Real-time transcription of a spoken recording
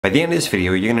By the end of this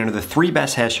video, you're going to know the 3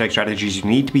 best hashtag strategies you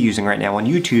need to be using right now on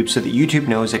YouTube so that YouTube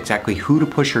knows exactly who to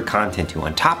push your content to.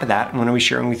 On top of that, I'm going to be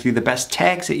sharing with you the best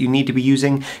tags that you need to be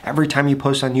using every time you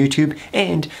post on YouTube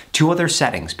and 2 other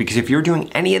settings. Because if you're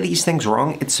doing any of these things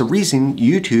wrong, it's the reason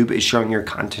YouTube is showing your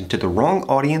content to the wrong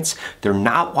audience. They're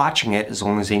not watching it as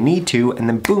long as they need to, and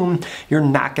then boom, you're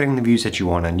not getting the views that you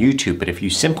want on YouTube. But if you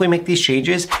simply make these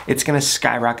changes, it's going to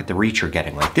skyrocket the reach you're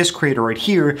getting. Like this creator right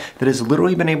here that has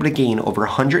literally been able to gain over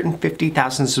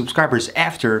 150,000 subscribers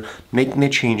after making the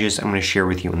changes I'm going to share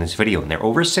with you in this video. And they're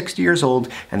over 60 years old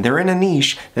and they're in a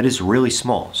niche that is really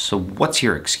small. So what's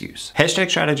your excuse? Hashtag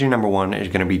strategy number 1 is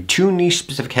going to be 2 niche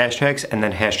specific hashtags and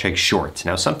then hashtag shorts.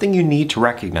 Now something you need to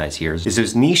recognize here is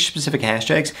those niche specific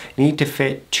hashtags need to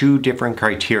fit 2 different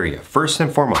criteria. First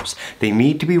and foremost, they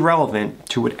need to be relevant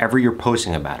to whatever you're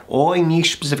posting about. All a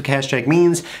niche specific hashtag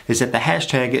means is that the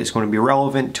hashtag is going to be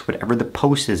relevant to whatever the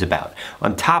post is about.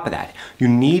 On top of that,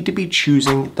 you need to be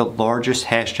choosing the largest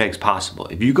hashtags possible.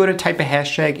 If you go to type a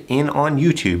hashtag in on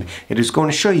YouTube, it is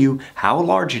going to show you how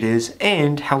large it is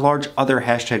and how large other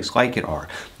hashtags like it are.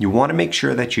 You want to make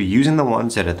sure that you're using the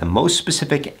ones that are the most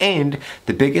specific and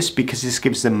the biggest, because this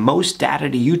gives the most data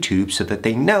to YouTube so that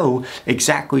they know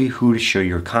exactly who to show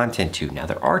your content to. Now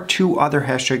there are 2 other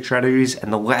hashtag strategies,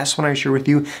 and the last one I share with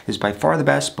you is by far the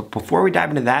best, but before we dive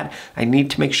into that, I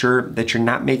need to make sure that you're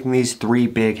not making these 3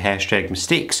 big hashtag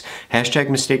mistakes.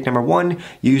 Hashtag mistake number 1,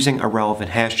 using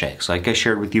irrelevant hashtags. Like I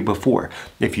shared with you before,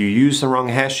 if you use the wrong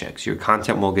hashtags, your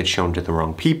content will get shown to the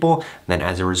wrong people, and then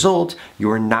as a result, you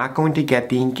are not going to get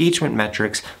the engagement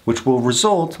metrics, which will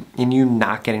result in you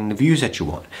not getting the views that you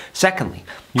want. Secondly,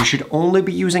 you should only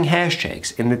be using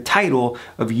hashtags in the title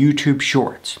of YouTube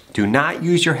Shorts. Do not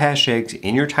use your hashtags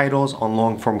in your titles on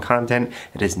long form content.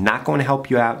 It is not going to help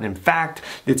you out, and in fact,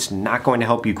 it's not going to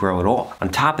help you grow at all. On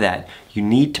top of that, you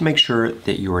need to make sure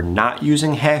that you are not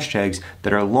using hashtags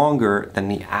that are longer than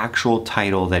the actual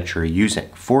title that you're using.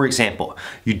 For example,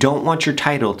 you don't want your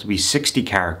title to be 60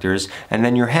 characters and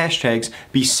then your hashtags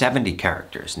be 70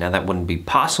 characters. Now that wouldn't be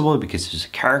possible because there's a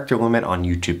character limit on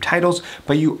YouTube titles,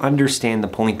 but you understand the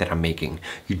point that I'm making.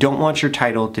 You don't want your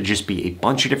title to just be a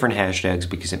bunch of different hashtags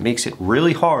because it makes it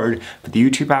really hard for the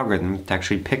YouTube algorithm to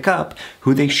actually pick up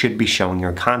who they should be showing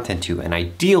your content to. And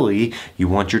ideally, you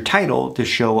want your title to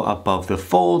show above the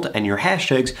fold and your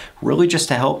hashtags really just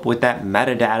to help with that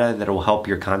metadata that will help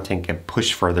your content get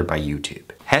pushed further by YouTube.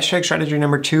 Hashtag strategy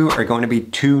number 2 are going to be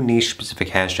 2 niche specific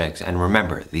hashtags. And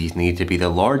remember, these need to be the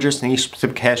largest niche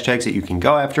specific hashtags that you can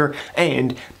go after,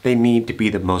 and they need to be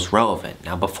the most relevant.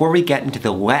 Now, before we get into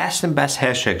the last and best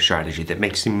hashtag strategy that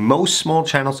makes the most small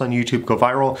channels on YouTube go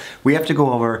viral, we have to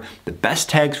go over the best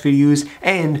tags for you to use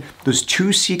and those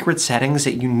 2 secret settings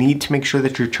that you need to make sure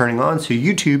that you're turning on so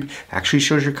YouTube actually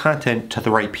shows your content to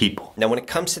the right people. Now, when it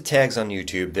comes to tags on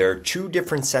YouTube, there are 2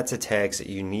 different sets of tags that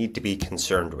you need to be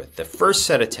concerned with. The first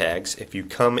set of tags, if you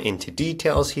come into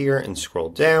details here and scroll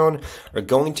down, are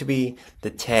going to be the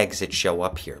tags that show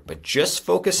up here. But just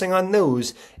focusing on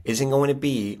those isn't going to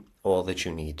be all that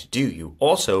you need to do. You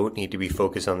also need to be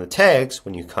focused on the tags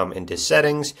when you come into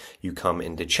settings, you come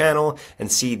into channel,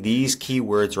 and see these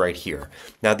keywords right here.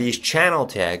 Now these channel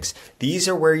tags, these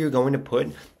are where you're going to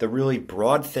put the really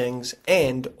broad things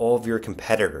and all of your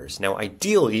competitors. Now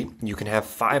ideally, you can have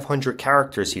 500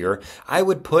 characters here. I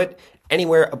would put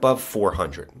anywhere above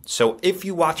 400. So if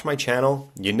you watch my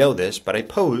channel, you know this, but I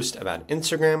post about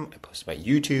Instagram, I post about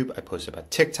YouTube, I post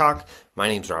about TikTok. My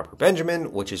name's Robert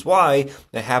Benjamin, which is why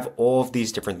I have all of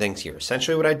these different things here.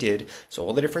 Essentially what I did, so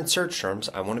all the different search terms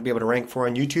I want to be able to rank for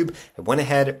on YouTube, I went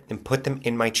ahead and put them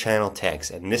in my channel tags.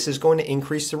 And this is going to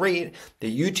increase the rate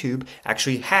that YouTube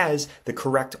actually has the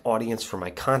correct audience for my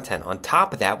content. On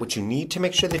top of that, what you need to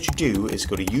make sure that you do is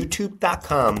go to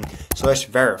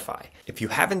youtube.com/verify. If you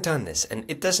haven't done this and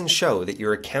it doesn't show that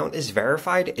your account is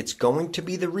verified, it's going to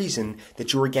be the reason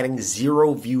that you are getting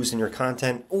 0 views in your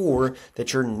content or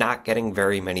that you're not getting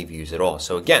very many views at all.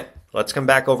 So again, let's come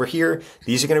back over here.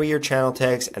 These are going to be your channel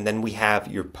tags, and then we have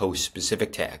your post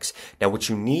specific tags. Now what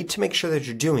you need to make sure that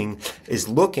you're doing is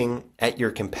looking at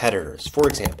your competitors. For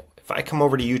example, if I come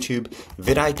over to YouTube,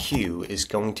 vidIQ is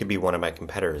going to be one of my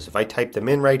competitors. If I type them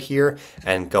in right here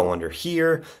and go under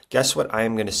here, guess what I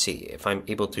am going to see? If I'm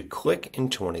able to click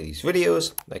into one of these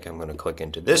videos, like I'm going to click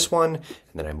into this one, and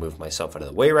then I move myself out of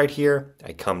the way right here,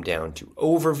 I come down to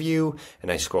overview,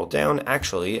 and I scroll down.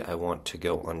 Actually, I want to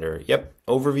go under,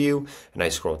 overview, and I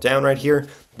scroll down right here.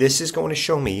 This is going to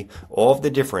show me all of the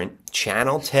different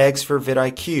channel tags for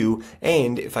vidIQ,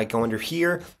 and if I go under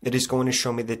here, it is going to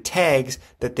show me the tags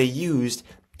that they used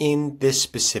in this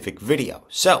specific video.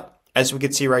 So As we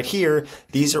can see right here,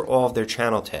 these are all of their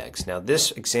channel tags. Now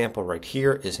this example right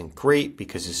here isn't great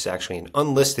because this is actually an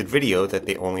unlisted video that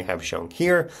they only have shown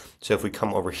here. So if we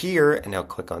come over here and now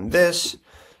click on this,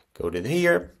 go to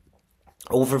here,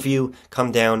 overview,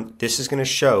 come down, this is going to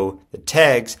show the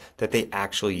tags that they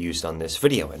actually used on this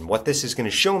video. And what this is going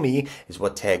to show me is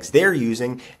what tags they're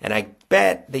using, and I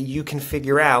bet that you can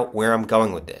figure out where I'm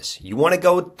going with this. You want to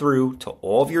go through to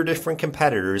all of your different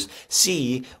competitors,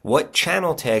 see what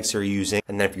channel tags they're using,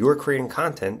 and then if you're creating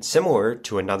content similar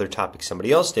to another topic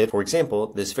somebody else did, for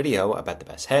example, this video about the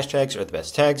best hashtags or the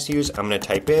best tags to use, I'm going to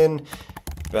type in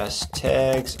best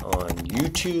tags on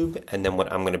YouTube, and then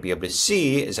what I'm going to be able to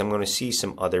see is I'm going to see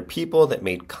some other people that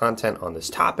made content on this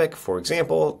topic. For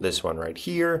example, this one right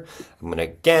here. I'm going to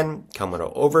again come into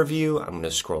overview. I'm going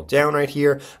to scroll down right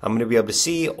here. I'm going to be able to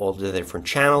see all the different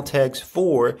channel tags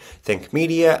for Think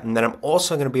Media, and then I'm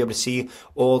also going to be able to see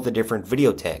all the different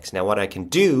video tags. Now what I can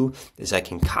do is I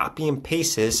can copy and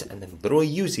paste this and then literally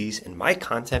use these in my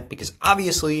content, because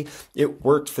obviously it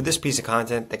worked for this piece of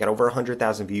content that got over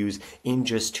 100,000 views in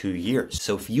just 2 years.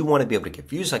 So if you want to be able to get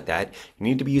views like that, you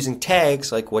need to be using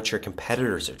tags like what your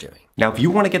competitors are doing. Now, if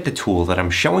you want to get the tool that I'm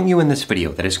showing you in this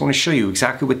video that is going to show you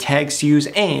exactly what tags to use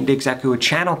and exactly what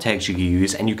channel tags you can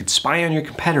use, and you can spy on your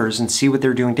competitors and see what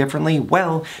they're doing differently,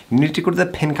 well, you need to go to the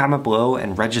pinned comment below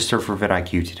and register for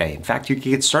vidIQ today. In fact, you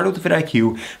can get started with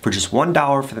vidIQ for just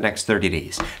 $1 for the next 30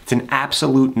 days. It's an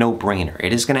absolute no-brainer.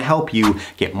 It is going to help you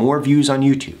get more views on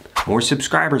YouTube, more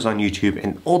subscribers on YouTube,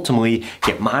 and ultimately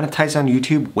get monetized on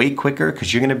YouTube way quicker,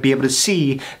 because you're going to be able to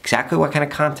see exactly what kind of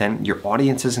content your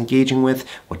audience is engaging with,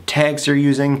 what tags they're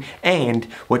using, and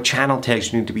what channel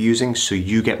tags you need to be using so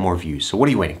you get more views. So what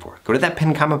are you waiting for? Go to that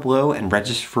pinned comment below and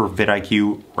register for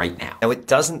vidIQ right now. Now it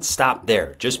doesn't stop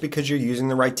there. Just because you're using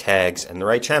the right tags and the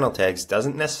right channel tags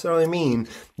doesn't necessarily mean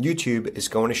YouTube is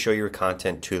going to show your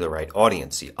content to the right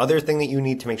audience. The other thing that you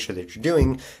need to make sure that you're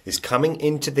doing is coming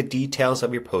into the details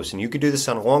of your post. And you could do this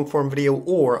on a long form video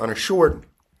or on a short.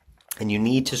 And you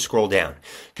need to scroll down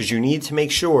because you need to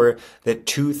make sure that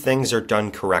two things are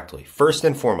done correctly. First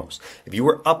and foremost, if you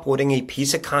are uploading a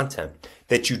piece of content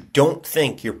that you don't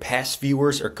think your past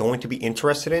viewers are going to be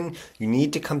interested in, you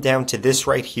need to come down to this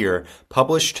right here,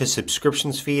 publish to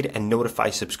subscriptions feed and notify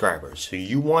subscribers. So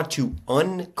you want to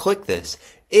unclick this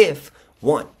if,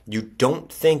 one, you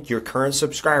don't think your current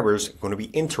subscribers are going to be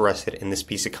interested in this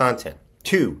piece of content.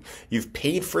 2, you've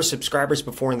paid for subscribers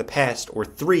before in the past, or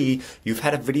 3, you've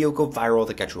had a video go viral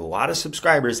that got you a lot of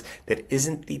subscribers that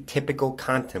isn't the typical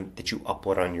content that you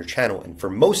upload on your channel. And for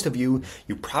most of you,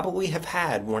 you probably have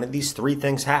had one of these 3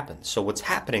 things happen. So what's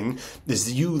happening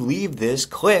is you leave this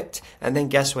clicked, and then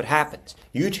guess what happens?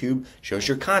 YouTube shows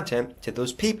your content to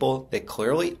those people that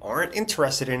clearly aren't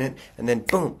interested in it, and then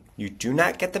boom, you do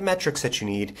not get the metrics that you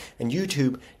need, and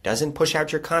YouTube doesn't push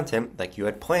out your content like you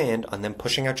had planned on them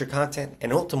pushing out your content,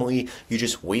 and ultimately you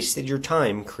just wasted your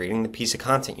time creating the piece of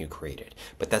content you created.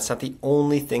 But that's not the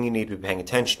only thing you need to be paying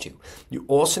attention to. You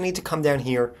also need to come down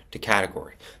here to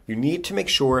category. You need to make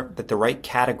sure that the right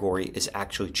category is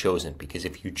actually chosen, because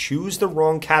if you choose the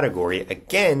wrong category,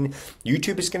 again,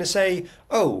 YouTube is going to say,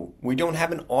 oh, we don't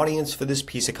have an audience for this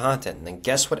piece of content. And then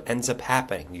guess what ends up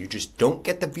happening? You just don't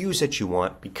get the views that you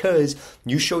want because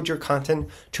you showed your content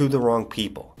to the wrong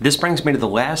people. This brings me to the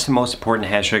last and most important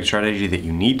hashtag strategy that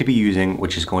you need to be using,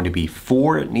 which is going to be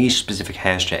 4 niche specific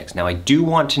hashtags. Now, I do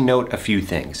want to note a few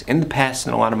things. In the past,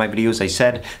 in a lot of my videos, I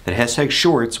said that hashtag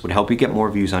shorts would help you get more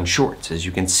views on shorts. As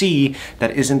you can see,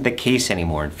 that isn't the case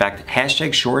anymore. In fact,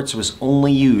 hashtag shorts was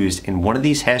only used in one of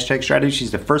these hashtag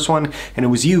strategies, the first one, and it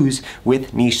was used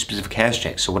with niche specific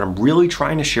hashtags. So what I'm really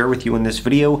trying to share with you in this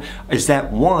video is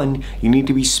that 1, you need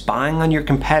to be spying on your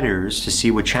competitors to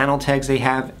see what channel tags they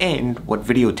have and what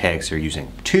video tags they're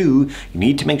using. 2, you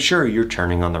need to make sure you're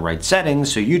turning on the right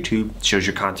settings so YouTube shows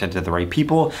your content to the right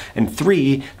people. And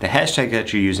 3, the hashtags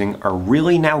that you're using are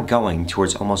really now going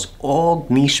towards almost all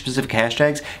niche specific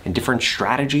hashtags and different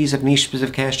strategies of niche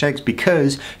specific hashtags,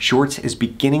 because shorts is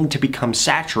beginning to become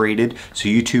saturated. So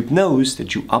YouTube knows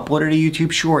that you uploaded a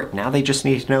YouTube short. Now they just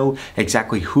need to know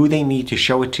exactly who they need to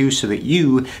show it to so that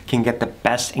you can get the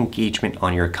best engagement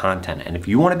on your content. And if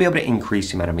you want to be able to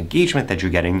increase the amount of engagement that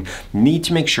you're getting, you need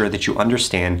to make sure that you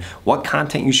understand what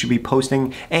content you should be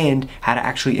posting and how to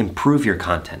actually improve your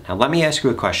content. Now, let me ask you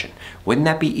a question. Wouldn't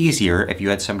that be easier if you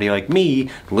had somebody like me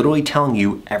literally telling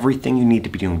you everything you need to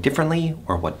be doing differently,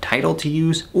 or what title to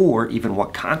use, or even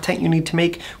what content you need to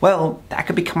make? Well, that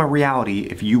could become a reality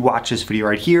if you watch this video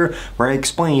right here, where I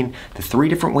explain the 3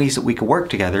 different ways that we could work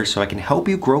together so I can help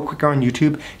you grow quicker on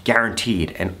YouTube,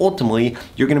 guaranteed. And ultimately,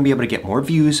 you're going to be able to get more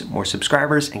views, more subscribers,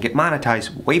 subscribers and get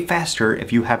monetized way faster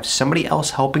if you have somebody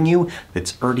else helping you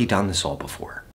that's already done this all before.